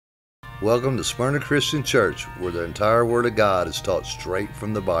Welcome to Smyrna Christian Church, where the entire Word of God is taught straight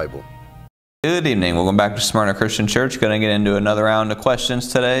from the Bible. Good evening. Welcome back to Smyrna Christian Church. Going to get into another round of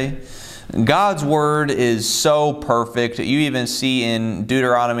questions today. God's Word is so perfect. You even see in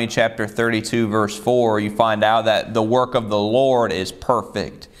Deuteronomy chapter 32, verse 4, you find out that the work of the Lord is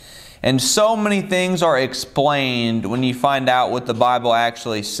perfect. And so many things are explained when you find out what the Bible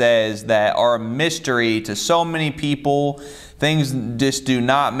actually says that are a mystery to so many people. Things just do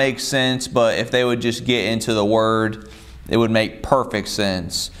not make sense, but if they would just get into the Word, it would make perfect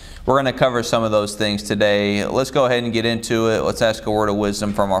sense. We're going to cover some of those things today. Let's go ahead and get into it. Let's ask a word of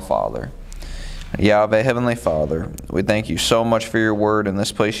wisdom from our Father. Yahweh, Heavenly Father, we thank you so much for your Word. In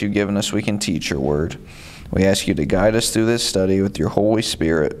this place you've given us, we can teach your Word. We ask you to guide us through this study with your Holy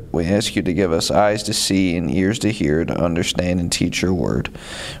Spirit. We ask you to give us eyes to see and ears to hear, to understand and teach your Word.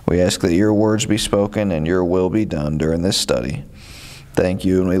 We ask that your words be spoken and your will be done during this study. Thank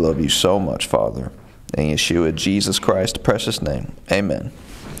you, and we love you so much, Father. In Yeshua, Jesus Christ's precious name. Amen.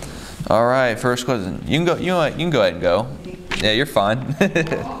 All right, first question. You can go. You can go ahead and go. Yeah, you're fine.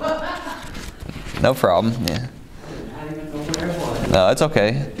 No problem. Yeah. No, it's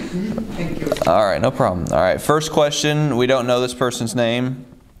okay. All right, no problem. All right, first question. We don't know this person's name.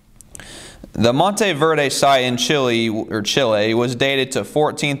 The Monte Verde site in Chile was dated to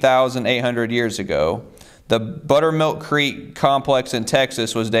 14,800 years ago. The Buttermilk Creek complex in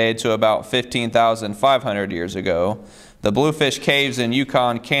Texas was dated to about 15,500 years ago. The Bluefish Caves in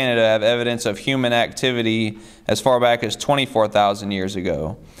Yukon, Canada have evidence of human activity as far back as 24,000 years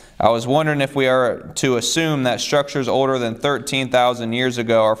ago. I was wondering if we are to assume that structures older than 13,000 years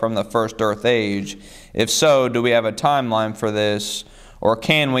ago are from the first Earth age. If so, do we have a timeline for this, or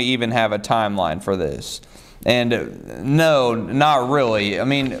can we even have a timeline for this? And no, not really. I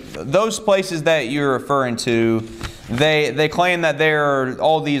mean, those places that you're referring to, they claim that there are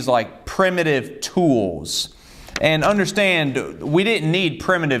all these like primitive tools. And understand, we didn't need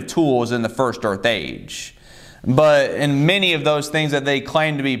primitive tools in the first Earth age. But in many of those things that they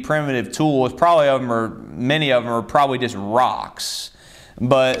claim to be primitive tools, many of them are probably just rocks.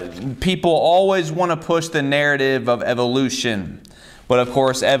 But people always want to push the narrative of evolution. But of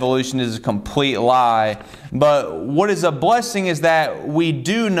course, evolution is a complete lie. But what is a blessing is that we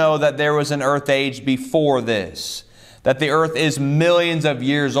do know that there was an Earth age before this. That the Earth is millions of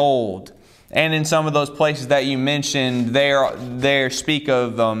years old. And in some of those places that you mentioned, they speak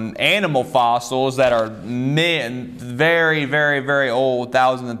of animal fossils that are very, very, very old,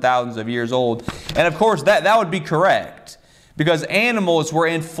 thousands and thousands of years old. And of course, that would be correct. Because animals were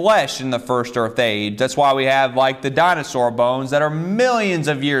in flesh in the first Earth age. That's why we have like the dinosaur bones that are millions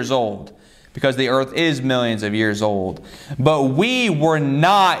of years old. Because the Earth is millions of years old. But we were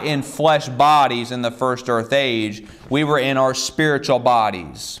not in flesh bodies in the first Earth age. We were in our spiritual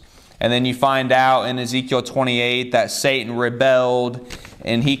bodies. And then you find out in Ezekiel 28 that Satan rebelled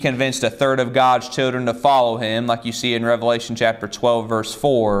and he convinced a third of God's children to follow him, like you see in Revelation chapter 12, verse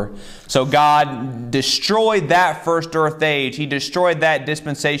 4. So God destroyed that first Earth age. He destroyed that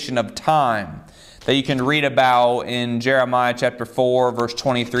dispensation of time that you can read about in Jeremiah chapter 4, verse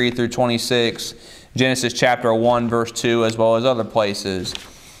 23 through 26, Genesis chapter 1, verse 2, as well as other places.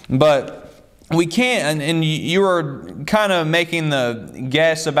 But we can't, and you were kind of making the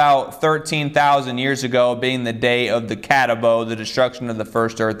guess about 13,000 years ago being the day of the Catabo, the destruction of the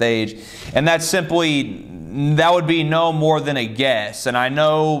first Earth age. And that's simply, that would be no more than a guess. And I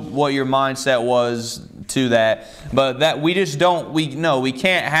know what your mindset was to that, but that we just don't, we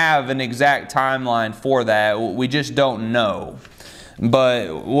can't have an exact timeline for that. We just don't know.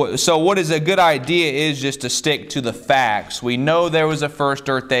 But so what is a good idea is just to stick to the facts. We know there was a first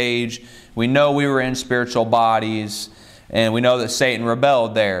Earth age. We know we were in spiritual bodies, and we know that Satan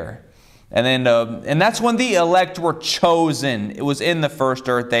rebelled there. And then, and that's when the elect were chosen. It was in the first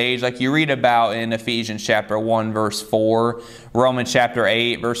Earth age, like you read about in Ephesians chapter 1, verse 4, Romans chapter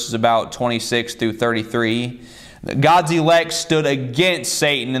 8, verses about 26 through 33. God's elect stood against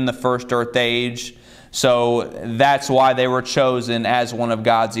Satan in the first Earth age. So that's why they were chosen as one of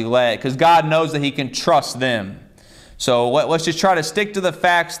God's elect, because God knows that He can trust them. So let's just try to stick to the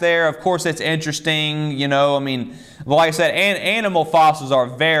facts there. Of course, it's interesting, you know, I mean, like I said, animal fossils are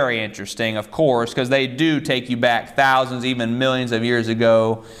very interesting, of course, because they do take you back thousands, even millions of years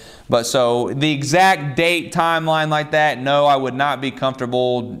ago. But so the exact date timeline like that, no, I would not be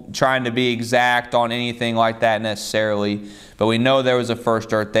comfortable trying to be exact on anything like that necessarily. But we know there was a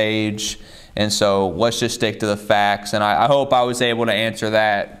first Earth age. And so let's just stick to the facts. And I hope I was able to answer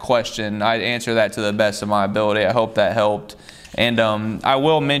that question. I answered that to the best of my ability. I hope that helped. And I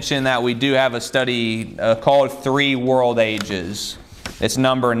will mention that we do have a study called 3 World Ages. It's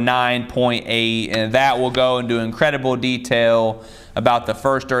number 9.8, and that will go into incredible detail about the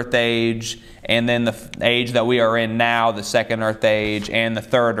first earth age, and then the age that we are in now, the second earth age, and the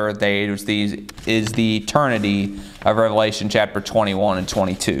third earth age, which is the eternity of Revelation chapter 21 and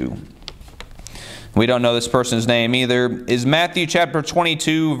 22. We don't know this person's name either. Is Matthew chapter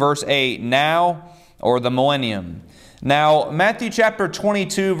 22 verse 8 now or the millennium? Now, Matthew chapter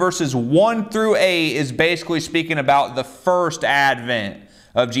 22 verses 1 through 8 is basically speaking about the first advent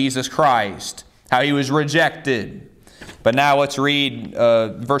of Jesus Christ, how he was rejected. But now let's read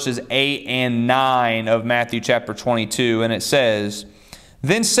verses 8 and 9 of Matthew chapter 22, and it says,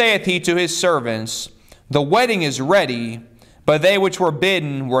 Then saith he to his servants, The wedding is ready, but they which were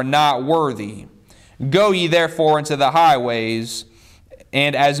bidden were not worthy. Go ye therefore into the highways,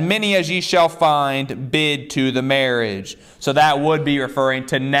 and as many as ye shall find, bid to the marriage. So that would be referring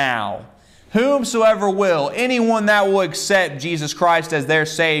to now. Whomsoever will, anyone that will accept Jesus Christ as their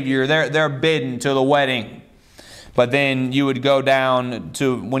Savior, they're bidden to the wedding. But then you would go down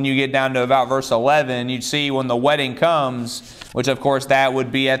to, when you get down to about verse 11, you'd see when the wedding comes, which of course that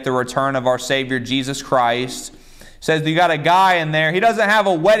would be at the return of our Savior Jesus Christ. It says you got a guy in there, he doesn't have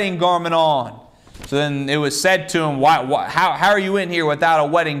a wedding garment on. So then it was said to him, how are you in here without a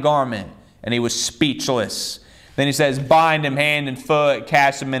wedding garment? And he was speechless. Then he says, bind him hand and foot,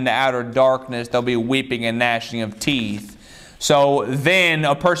 cast him into outer darkness. There'll be weeping and gnashing of teeth. So then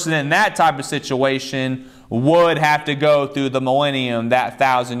a person in that type of situation would have to go through the millennium, that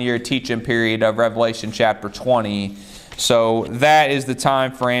 1,000-year teaching period of Revelation chapter 20. So that is the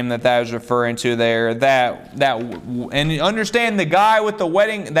time frame that is referring to there. And understand, the guy with the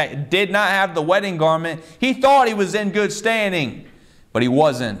wedding that did not have the wedding garment, he thought he was in good standing, but he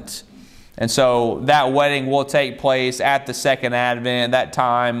wasn't. And so that wedding will take place at the second advent, that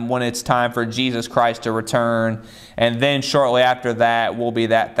time when it's time for Jesus Christ to return. And then shortly after that will be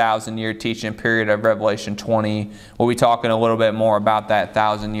that 1,000-year teaching period of Revelation 20. We'll be talking a little bit more about that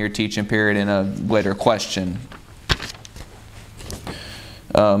 1,000-year teaching period in a later question.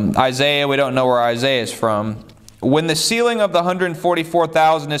 Isaiah, we don't know where Isaiah is from. When the sealing of the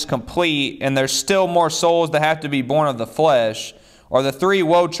 144,000 is complete, and there's still more souls that have to be born of the flesh, are the 3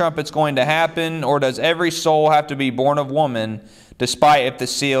 woe trumpets going to happen, or does every soul have to be born of woman, despite if the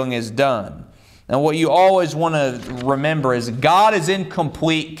sealing is done? And what you always want to remember is God is in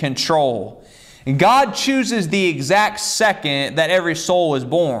complete control. God chooses the exact second that every soul is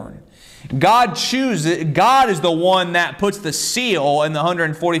born. God chooses. God is the one that puts the seal in the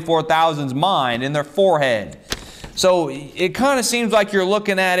 144,000's mind, in their forehead. So it kind of seems like you're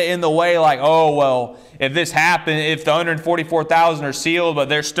looking at it in the way like, oh, well, if this happened, if the 144,000 are sealed, but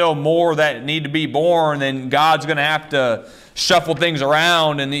there's still more that need to be born, then God's going to have to shuffle things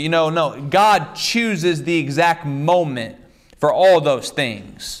around. And, no, God chooses the exact moment for all those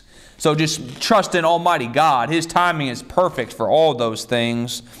things. So just trust in Almighty God. His timing is perfect for all those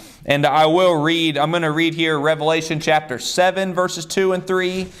things. And I'm going to read here Revelation chapter 7 verses 2 and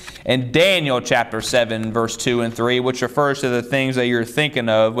 3 and Daniel chapter 7 verse 2 and 3, which refers to the things that you're thinking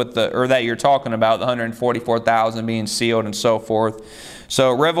of or that you're talking about, the 144,000 being sealed and so forth.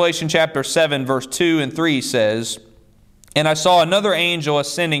 So Revelation chapter 7 verse 2 and 3 says, And I saw another angel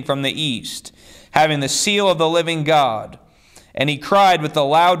ascending from the east, having the seal of the living God. And he cried with a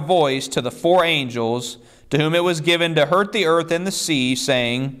loud voice to the 4 angels, to whom it was given to hurt the earth and the sea,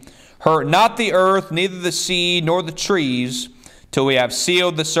 saying, Hurt not the earth, neither the sea, nor the trees, till we have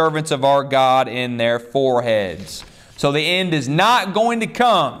sealed the servants of our God in their foreheads. So the end is not going to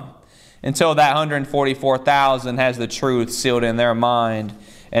come until that 144,000 has the truth sealed in their mind.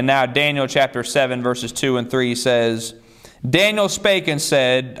 And now Daniel chapter 7 verses 2 and 3 says, Daniel spake and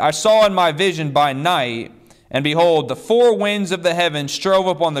said, I saw in my vision by night, and behold, the 4 winds of the heaven strove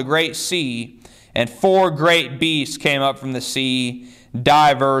upon the great sea, and 4 great beasts came up from the sea,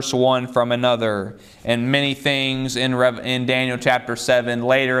 diverse one from another. And many things in Daniel chapter 7,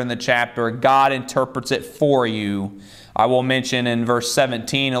 later in the chapter, God interprets it for you. I will mention in verse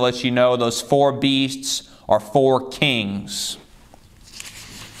 17, to let you know those 4 beasts are 4 kings.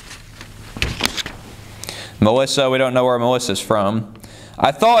 Melissa, we don't know where Melissa's from.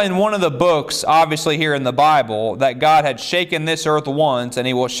 I thought in one of the books, obviously here in the Bible, that God had shaken this earth once and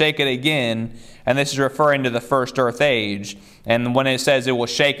he will shake it again. And this is referring to the first earth age. And when it says it will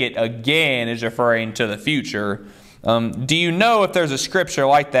shake it again, is referring to the future. Do you know if there's a scripture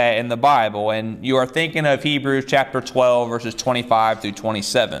like that in the Bible? And you are thinking of Hebrews chapter 12, verses 25 through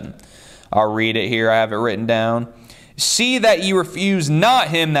 27. I'll read it here. I have it written down. See that ye refuse not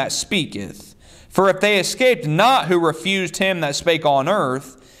him that speaketh. For if they escaped not who refused him that spake on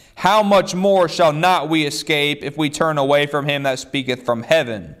earth, how much more shall not we escape if we turn away from him that speaketh from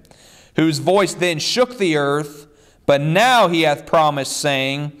heaven, whose voice then shook the earth, but now he hath promised,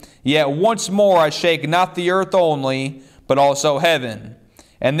 saying, Yet once more I shake not the earth only, but also heaven.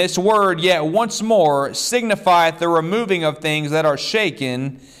 And this word, yet once more, signifieth the removing of things that are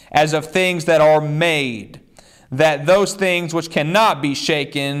shaken, as of things that are made, that those things which cannot be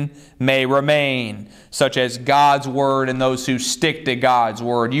shaken may remain, such as God's word and those who stick to God's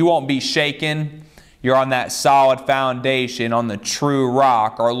word. You won't be shaken. You're on that solid foundation, on the true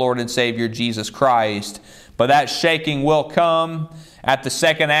rock, our Lord and Savior Jesus Christ. But that shaking will come at the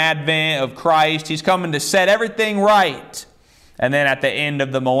second advent of Christ. He's coming to set everything right. And then at the end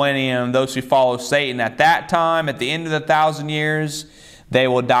of the millennium, those who follow Satan at that time, at the end of the 1,000 years, they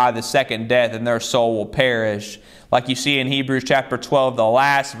will die the second death and their soul will perish. Like you see in Hebrews chapter 12, the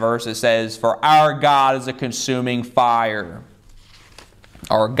last verse, it says, For our God is a consuming fire.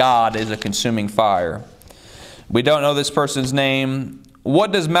 Our God is a consuming fire. We don't know this person's name.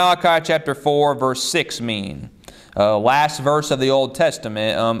 What does Malachi chapter 4 verse 6 mean? Last verse of the Old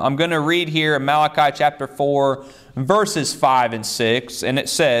Testament. I'm going to read here in Malachi chapter 4 verses 5 and 6, and it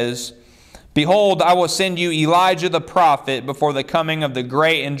says, Behold, I will send you Elijah the prophet before the coming of the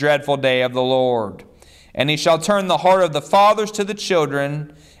great and dreadful day of the Lord. And he shall turn the heart of the fathers to the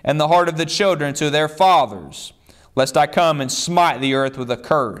children, and the heart of the children to their fathers, lest I come and smite the earth with a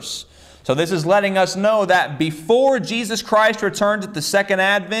curse. So this is letting us know that before Jesus Christ returns at the second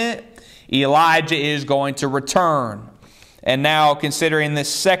advent, Elijah is going to return. And now, considering this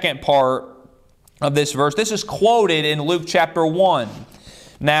second part of this verse, this is quoted in Luke chapter 1.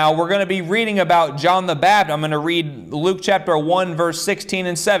 Now, we're going to be reading about John the Baptist. I'm going to read Luke chapter 1, verse 16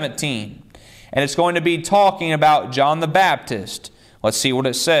 and 17. And it's going to be talking about John the Baptist. Let's see what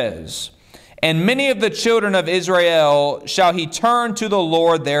it says. And many of the children of Israel shall he turn to the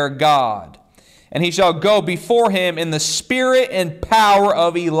Lord their God. And he shall go before him in the spirit and power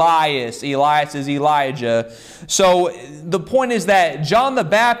of Elias. Elias is Elijah. So the point is that John the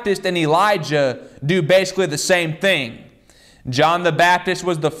Baptist and Elijah do basically the same thing. John the Baptist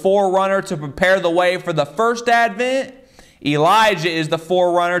was the forerunner to prepare the way for the first advent. Elijah is the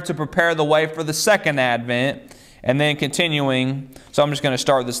forerunner to prepare the way for the second advent. And then continuing, so I'm just going to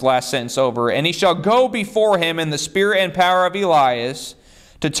start this last sentence over. And he shall go before him in the spirit and power of Elias,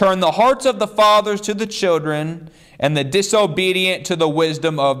 to turn the hearts of the fathers to the children, and the disobedient to the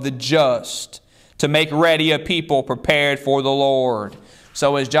wisdom of the just, to make ready a people prepared for the Lord.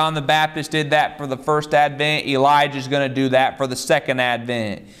 So as John the Baptist did that for the first advent, Elijah is going to do that for the second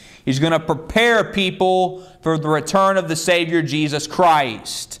advent. He's going to prepare people for the return of the Savior Jesus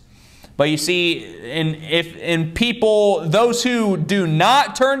Christ. But you see, in people, those who do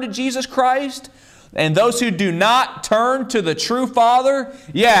not turn to Jesus Christ, and those who do not turn to the true Father,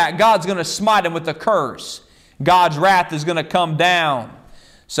 yeah, God's going to smite them with a curse. God's wrath is going to come down.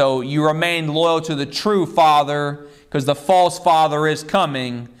 So you remain loyal to the true Father, because the false father is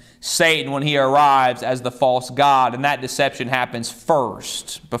coming, Satan, when he arrives as the false God. And that deception happens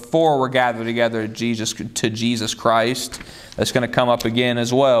first, before we're gathered together to Jesus Christ. That's going to come up again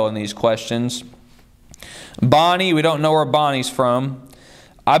as well in these questions. Bonnie, we don't know where Bonnie's from.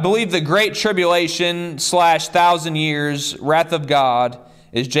 I believe the great tribulation / 1,000 years wrath of God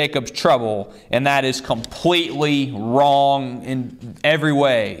is Jacob's trouble, and that is completely wrong in every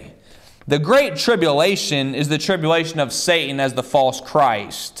way. The great tribulation is the tribulation of Satan as the false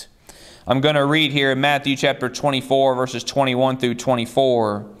Christ. I'm going to read here in Matthew chapter 24, verses 21 through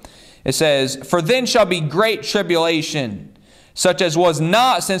 24. It says, For then shall be great tribulation, such as was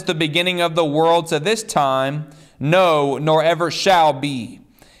not since the beginning of the world to this time, no, nor ever shall be.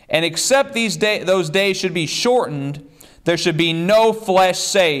 And except those days should be shortened, there should be no flesh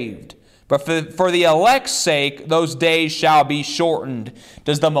saved. But for the elect's sake, those days shall be shortened.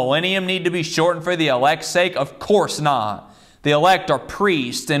 Does the millennium need to be shortened for the elect's sake? Of course not. The elect are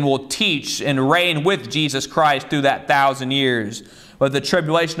priests and will teach and reign with Jesus Christ through that 1,000 years. But the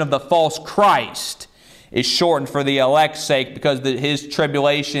tribulation of the false Christ is shortened for the elect's sake, because his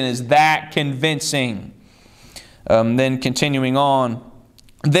tribulation is that convincing. Then continuing on.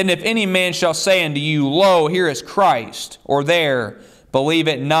 Then if any man shall say unto you, Lo, here is Christ, or there, believe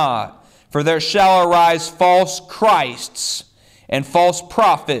it not. For there shall arise false Christs and false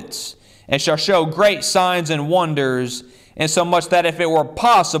prophets, and shall show great signs and wonders, insomuch that if it were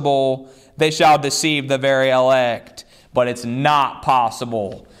possible, they shall deceive the very elect. But it's not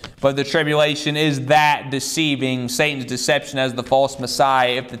possible. But the tribulation is that deceiving, Satan's deception as the false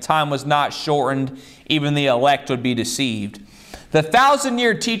Messiah. If the time was not shortened, even the elect would be deceived. The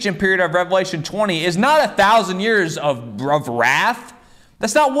 1,000-year teaching period of Revelation 20 is not 1,000 years of wrath.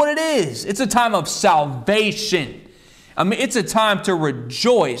 That's not what it is. It's a time of salvation. I mean, it's a time to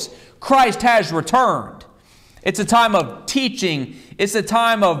rejoice. Christ has returned. It's a time of teaching. It's a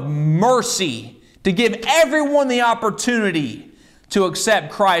time of mercy to give everyone the opportunity to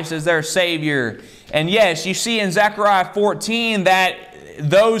accept Christ as their Savior. And yes, you see in Zechariah 14 that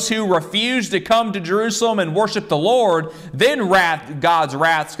those who refuse to come to Jerusalem and worship the Lord, then God's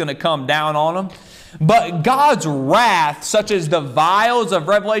wrath is going to come down on them. But God's wrath, such as the vials of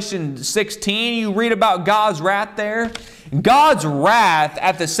Revelation 16, you read about God's wrath there. God's wrath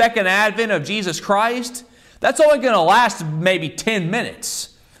at the second advent of Jesus Christ, that's only going to last maybe 10 minutes.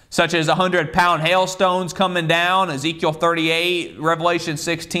 Such as 100-pound hailstones coming down, Ezekiel 38, Revelation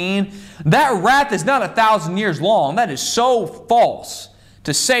 16. That wrath is not 1,000 years long. That is so false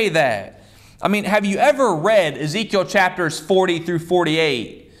to say that. I mean, have you ever read Ezekiel chapters 40 through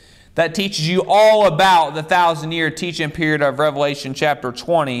 48? That teaches you all about the 1,000-year teaching period of Revelation chapter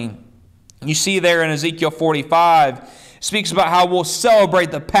 20. You see there in Ezekiel 45, it speaks about how we'll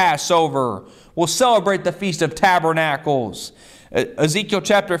celebrate the Passover. We'll celebrate the Feast of Tabernacles. Ezekiel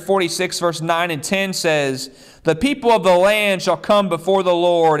chapter 46 verse 9 and 10 says, "The people of the land shall come before the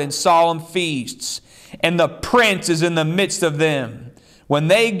Lord in solemn feasts, and the prince is in the midst of them. When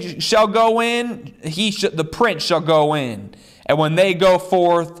they shall go in, the prince shall go in. And when they go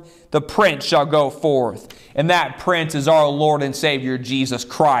forth, the prince shall go forth." And that prince is our Lord and Savior, Jesus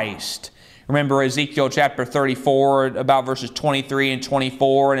Christ. Remember Ezekiel chapter 34 about verses 23 and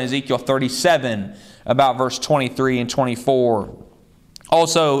 24, and Ezekiel 37 about verse 23 and 24.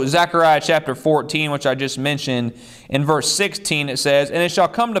 Also, Zechariah chapter 14, which I just mentioned, in verse 16 it says, "And it shall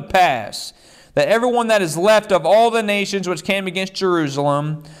come to pass that everyone that is left of all the nations which came against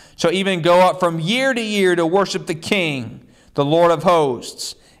Jerusalem shall even go up from year to year to worship the King, the Lord of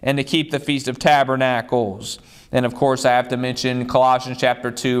hosts, and to keep the Feast of Tabernacles." And of course, I have to mention Colossians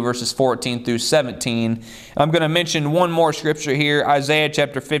chapter 2, verses 14 through 17. I'm going to mention one more scripture here, Isaiah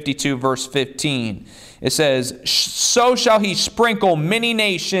chapter 52, verse 15. It says, "So shall he sprinkle many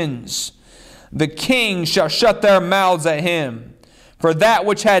nations. The kings shall shut their mouths at him. For that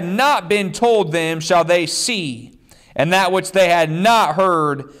which had not been told them shall they see, and that which they had not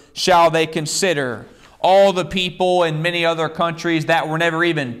heard shall they consider." All the people in many other countries that were never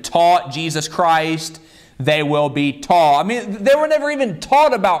even taught Jesus Christ, they will be taught. I mean, they were never even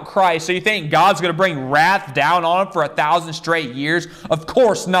taught about Christ. So you think God's going to bring wrath down on them for 1,000 straight years? Of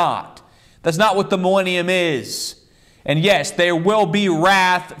course not. That's not what the millennium is. And yes, there will be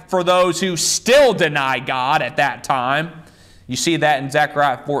wrath for those who still deny God at that time. You see that in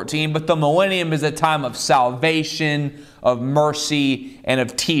Zechariah 14. But the millennium is a time of salvation, of mercy, and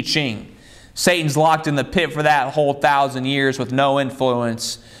of teaching. Satan's locked in the pit for that whole 1,000 years with no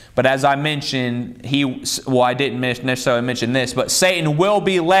influence. But as I mentioned, I didn't necessarily mention this, but Satan will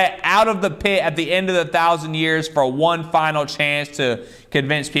be let out of the pit at the end of the 1,000 years for one final chance to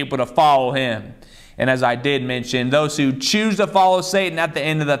convince people to follow him. And as I did mention, those who choose to follow Satan at the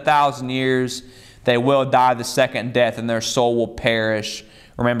end of the 1,000 years, they will die the second death and their soul will perish.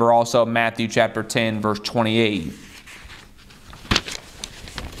 Remember also Matthew chapter 10, verse 28.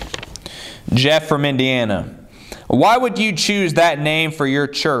 Jeff from Indiana. Why would you choose that name for your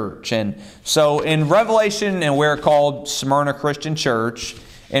church? And so in Revelation, and we're called Smyrna Christian Church,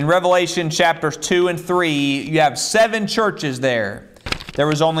 in Revelation chapters 2 and 3, you have 7 churches there. There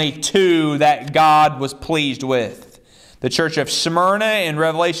was only 2 that God was pleased with. The church of Smyrna in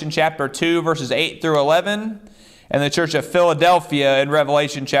Revelation chapter 2, verses 8 through 11, and the church of Philadelphia in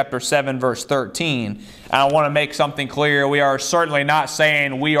Revelation chapter 7, verse 13. And I want to make something clear. We are certainly not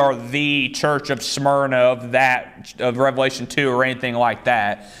saying we are the church of Smyrna of Revelation 2 or anything like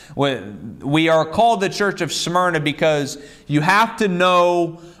that. We are called the church of Smyrna because you have to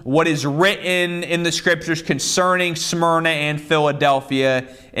know what is written in the scriptures concerning Smyrna and Philadelphia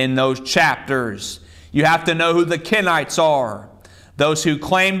in those chapters. You have to know who the Kenites are. Those who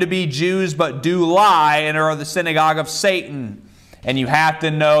claim to be Jews but do lie and are of the synagogue of Satan. And you have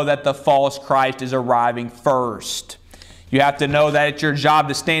to know that the false Christ is arriving first. You have to know that it's your job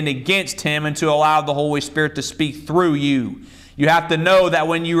to stand against him and to allow the Holy Spirit to speak through you. You have to know that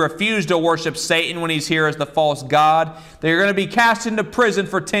when you refuse to worship Satan when he's here as the false god, that you're going to be cast into prison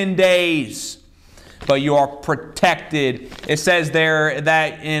for 10 days. But you are protected. It says there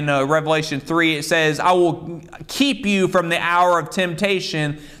that in Revelation 3, it says, "I will keep you from the hour of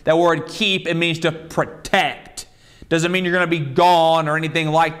temptation." That word keep, it means to protect. Doesn't mean you're going to be gone or anything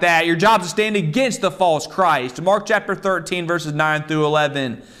like that. Your job is to stand against the false Christ. Mark chapter 13, verses 9 through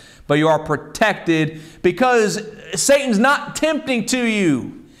 11. But you are protected because Satan's not tempting to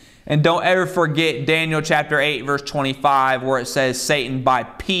you. And don't ever forget Daniel chapter 8, verse 25, where it says, Satan by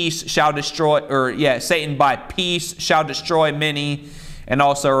peace shall destroy, Satan by peace shall destroy many. And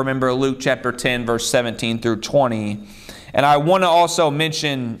also remember Luke chapter 10, verse 17 through 20. And I want to also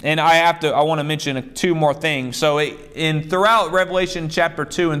mention, I want to mention two more things. So throughout Revelation chapter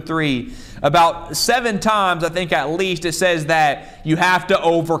 2 and 3, about 7 times, I think at least, it says that you have to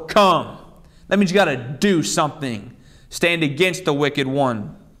overcome. That means you got to do something. Stand against the wicked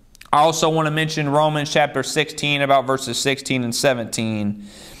one. I also want to mention Romans chapter 16, about verses 16 and 17.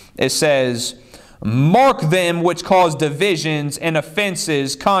 It says, mark them which cause divisions and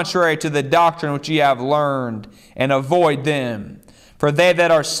offenses contrary to the doctrine which ye have learned, and avoid them. For they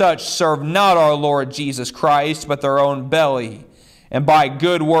that are such serve not our Lord Jesus Christ, but their own belly, and by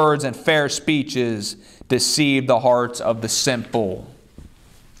good words and fair speeches deceive the hearts of the simple.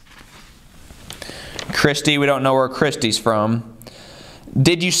 Christy, we don't know where Christy's from.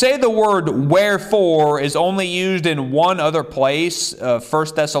 Did you say the word wherefore is only used in one other place, 1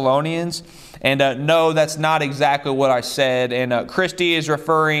 Thessalonians? And no, that's not exactly what I said. And Christy is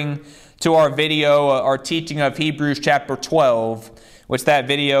referring to our video, our teaching of Hebrews chapter 12, which that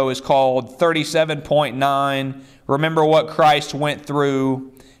video is called 37.9. Remember what Christ went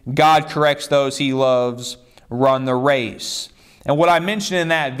through. God corrects those he loves. Run the race. And what I mentioned in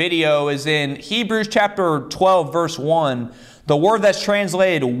that video is in Hebrews chapter 12, verse 1, the word that's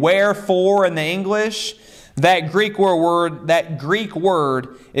translated wherefore in the English, that Greek word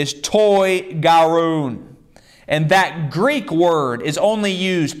is toi garoon. And that Greek word is only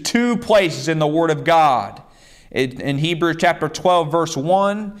used 2 places in the Word of God. In Hebrews chapter 12, verse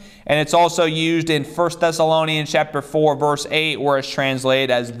 1, and it's also used in 1 Thessalonians chapter 4, verse 8, where it's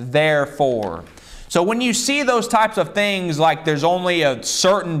translated as therefore. So when you see those types of things, like there's only a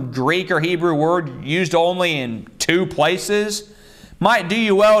certain Greek or Hebrew word used only in 2 places, might do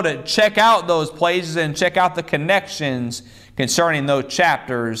you well to check out those places and check out the connections concerning those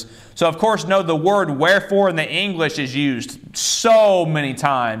chapters. So of course, know the word wherefore in the English is used so many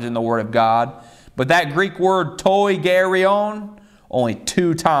times in the Word of God. But that Greek word toi gerion, only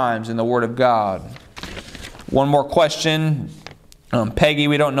 2 times in the Word of God. One more question. Peggy,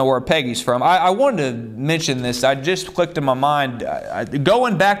 we don't know where Peggy's from. I wanted to mention this. I just clicked in my mind.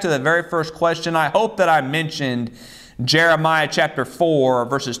 Going back to the very first question, I hope that I mentioned Jeremiah chapter 4,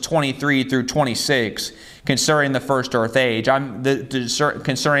 verses 23 through 26, concerning the first earth age,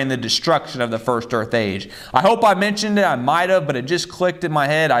 concerning the destruction of the first earth age. I hope I mentioned it. I might have, but it just clicked in my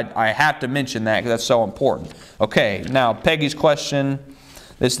head. I have to mention that because that's so important. Okay, now Peggy's question.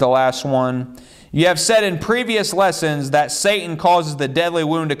 This is the last one. You have said in previous lessons that Satan causes the deadly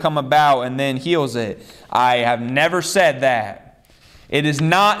wound to come about and then heals it. I have never said that. It is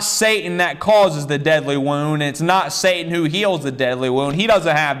not Satan that causes the deadly wound. It's not Satan who heals the deadly wound. He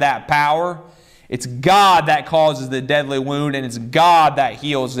doesn't have that power. It's God that causes the deadly wound, and it's God that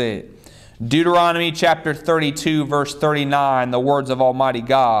heals it. Deuteronomy chapter 32, verse 39, the words of Almighty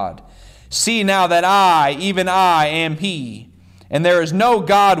God. See now that I, even I, am He, and there is no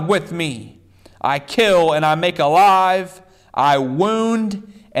God with me. I kill and I make alive, I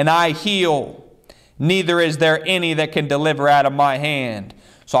wound and I heal. Neither is there any that can deliver out of my hand.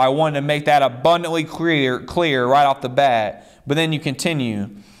 So I wanted to make that abundantly clear right off the bat. But then you continue.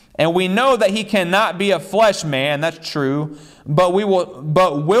 And we know that he cannot be a flesh man, that's true. But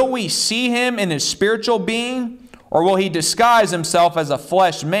will we see him in his spiritual being? Or will he disguise himself as a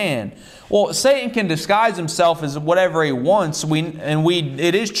flesh man? Well, Satan can disguise himself as whatever he wants.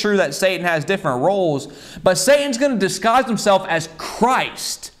 It is true that Satan has different roles. But Satan's going to disguise himself as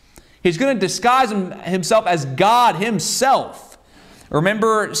Christ. He's going to disguise himself as God himself.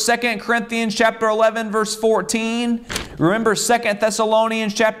 Remember 2 Corinthians chapter 11, verse 14? Remember 2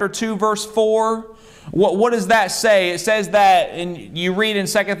 Thessalonians chapter 2, verse 4? What does that say? It says that, and you read in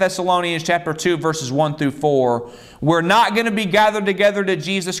 2 Thessalonians chapter 2, verses 1 through 4, we're not going to be gathered together to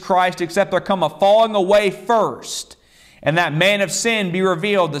Jesus Christ except there come a falling away first, and that man of sin be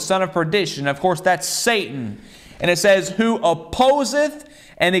revealed, the son of perdition. Of course, that's Satan. And it says, who opposeth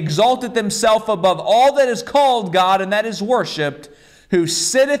and exalteth himself above all that is called God and that is worshipped, who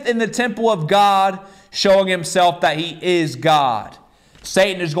sitteth in the temple of God, showing himself that he is God.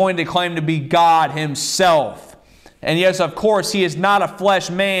 Satan is going to claim to be God himself. And yes, of course, he is not a flesh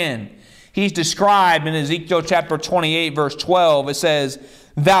man. He's described in Ezekiel chapter 28, verse 12. It says,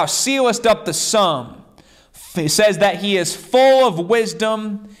 thou sealest up the sum. It says that he is full of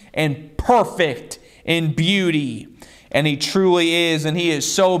wisdom and perfect in beauty. And he truly is. And he is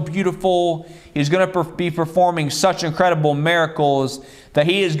so beautiful. He's going to be performing such incredible miracles that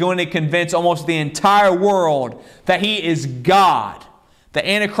he is going to convince almost the entire world that he is God. The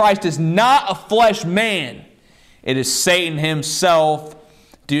Antichrist is not a flesh man. It is Satan himself.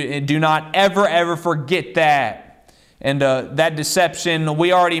 Do not ever forget that. And that deception,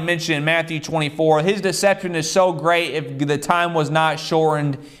 we already mentioned in Matthew 24, his deception is so great, if the time was not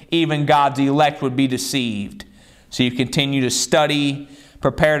shortened, even God's elect would be deceived. So you continue to study,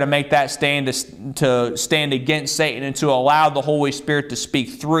 prepare to make that stand, to stand against Satan, and to allow the Holy Spirit to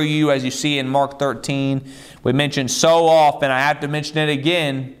speak through you, as you see in Mark 13. We mentioned so often, I have to mention it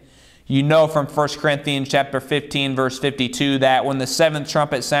again. You know from 1 Corinthians chapter 15, verse 52, that when the seventh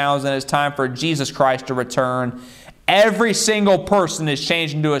trumpet sounds and it's time for Jesus Christ to return, every single person is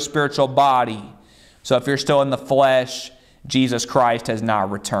changed into a spiritual body. So if you're still in the flesh, Jesus Christ has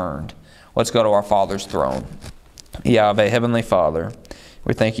not returned. Let's go to our Father's throne. Yahweh, Heavenly Father,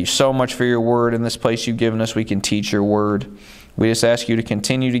 we thank you so much for your word. In this place you've given us, we can teach your word. We just ask you to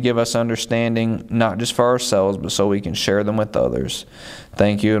continue to give us understanding, not just for ourselves, but so we can share them with others.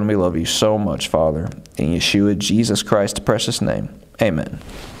 Thank you, and we love you so much, Father. In Yeshua, Jesus Christ's precious name, amen.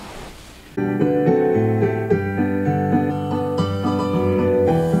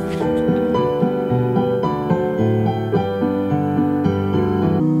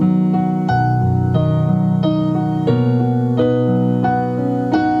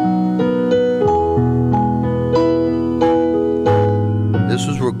 This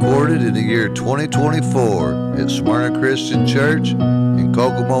was recorded in the year 2024 at Smyrna Christian Church in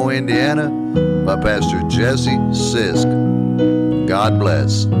Kokomo, Indiana by Pastor Jesse Sisk. God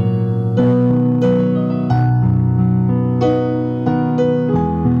bless.